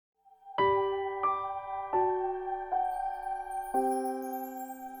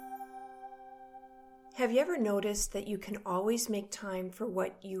Have you ever noticed that you can always make time for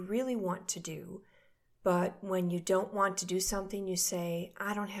what you really want to do, but when you don't want to do something, you say,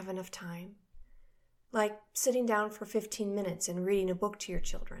 I don't have enough time? Like sitting down for 15 minutes and reading a book to your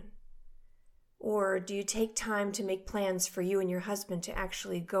children. Or do you take time to make plans for you and your husband to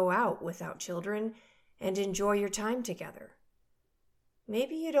actually go out without children and enjoy your time together?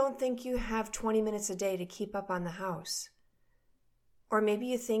 Maybe you don't think you have 20 minutes a day to keep up on the house. Or maybe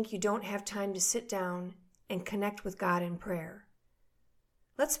you think you don't have time to sit down and connect with God in prayer.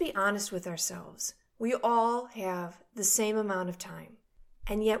 Let's be honest with ourselves. We all have the same amount of time,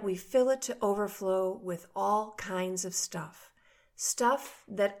 and yet we fill it to overflow with all kinds of stuff. Stuff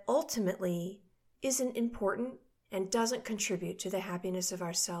that ultimately isn't important and doesn't contribute to the happiness of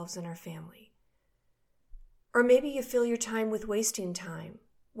ourselves and our family. Or maybe you fill your time with wasting time,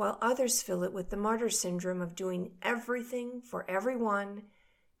 while others fill it with the martyr syndrome of doing everything for everyone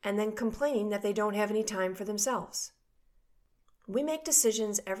and then complaining that they don't have any time for themselves. We make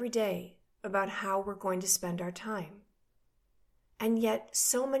decisions every day about how we're going to spend our time. And yet,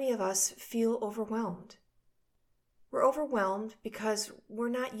 so many of us feel overwhelmed. We're overwhelmed because we're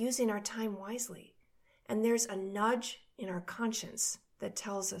not using our time wisely, and there's a nudge in our conscience that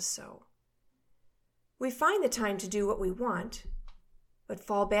tells us so. We find the time to do what we want, but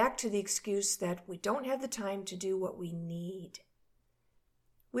fall back to the excuse that we don't have the time to do what we need.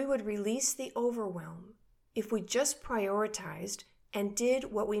 We would release the overwhelm if we just prioritized and did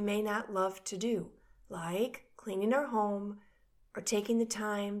what we may not love to do, like cleaning our home or taking the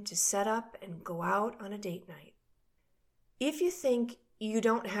time to set up and go out on a date night. If you think you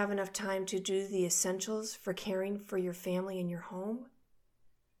don't have enough time to do the essentials for caring for your family and your home,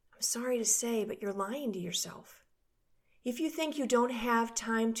 I'm sorry to say, but you're lying to yourself. If you think you don't have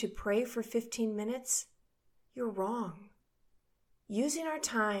time to pray for 15 minutes, you're wrong. Using our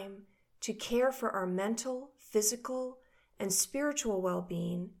time to care for our mental, physical, and spiritual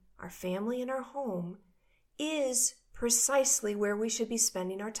well-being, our family and our home, is precisely where we should be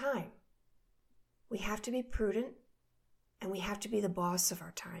spending our time. We have to be prudent, and we have to be the boss of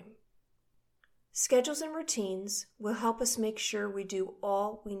our time. Schedules and routines will help us make sure we do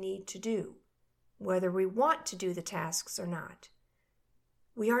all we need to do, whether we want to do the tasks or not.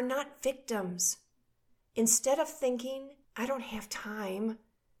 We are not victims. Instead of thinking, I don't have time,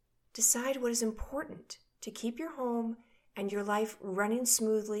 decide what is important to keep your home and your life running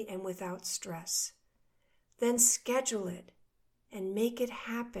smoothly and without stress. Then schedule it and make it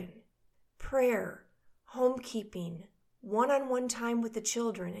happen. Prayer, homekeeping, one-on-one time with the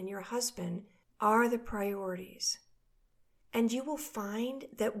children and your husband are the priorities. And you will find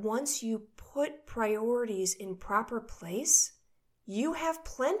that once you put priorities in proper place, you have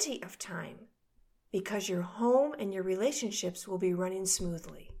plenty of time because your home and your relationships will be running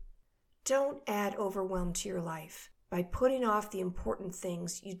smoothly. Don't add overwhelm to your life by putting off the important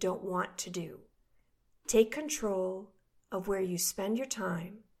things you don't want to do. Take control of where you spend your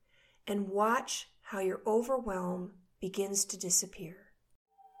time and watch how your overwhelm begins to disappear.